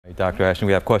Hey, Dr. Ashton,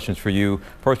 we have questions for you.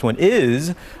 First one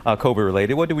is COVID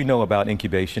related. What do we know about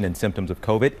incubation and symptoms of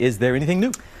COVID? Is there anything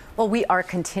new? Well, we are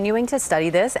continuing to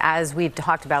study this, as we've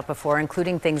talked about before,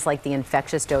 including things like the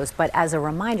infectious dose. But as a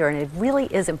reminder, and it really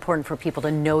is important for people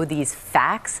to know these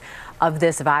facts of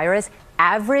this virus,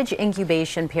 average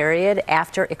incubation period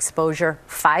after exposure,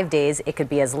 5 days. It could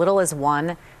be as little as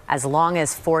 1, as long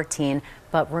as 14.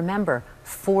 But remember,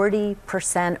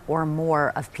 40% or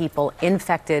more of people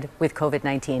infected with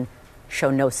COVID-19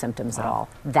 show no symptoms at all.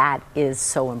 That is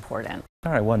so important.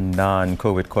 All right, one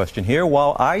non-COVID question here.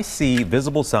 While I see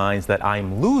visible signs that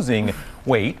I'm losing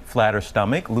weight, flatter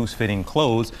stomach, loose-fitting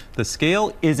clothes, the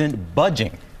scale isn't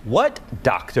budging. What,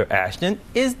 Dr. Ashton,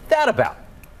 is that about?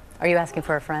 Are you asking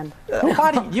for a friend?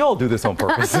 You all do this on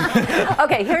purpose.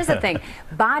 Okay, here's the thing.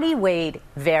 Body weight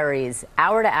varies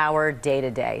hour to hour, day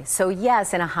to day. So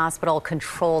yes, in a hospital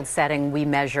controlled setting, we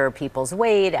measure people's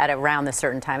weight at around a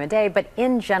certain time of day. But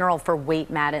in general, for weight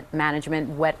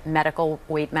management, medical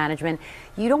weight management,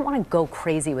 you don't want to go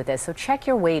crazy with this. So check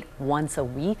your weight once a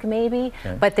week, maybe.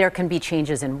 Okay. But there can be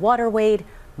changes in water weight,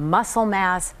 muscle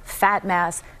mass, fat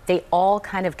mass. They all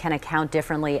kind of can account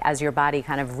differently as your body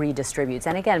kind of redistributes.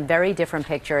 And again, very different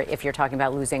picture if you're talking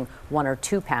about losing 1 or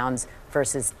 2 pounds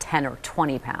versus 10 or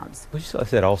 20 pounds. I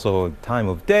said also time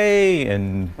of day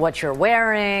and what you're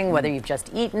wearing, whether you've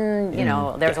just eaten, you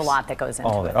know, there's a lot that goes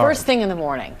into it. First thing in the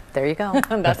morning. There you go.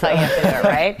 That's how you have to do it,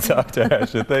 right? Dr.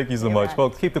 Ashton, thank you so much,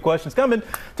 folks. Keep the questions coming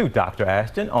to Dr.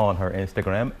 Ashton on her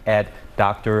Instagram at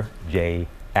Dr. J.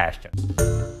 Ashton.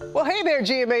 Well, hey there,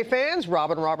 GMA fans.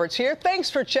 Robin Roberts here. Thanks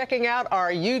for checking out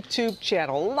our YouTube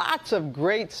channel. Lots of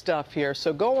great stuff here.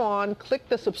 So go on, click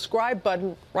the subscribe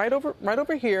button right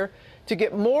over here to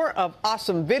get more of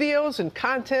awesome videos and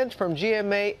content from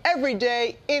GMA every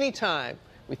day, anytime.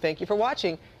 We thank you for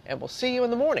watching, and we'll see you in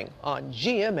the morning on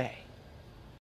GMA.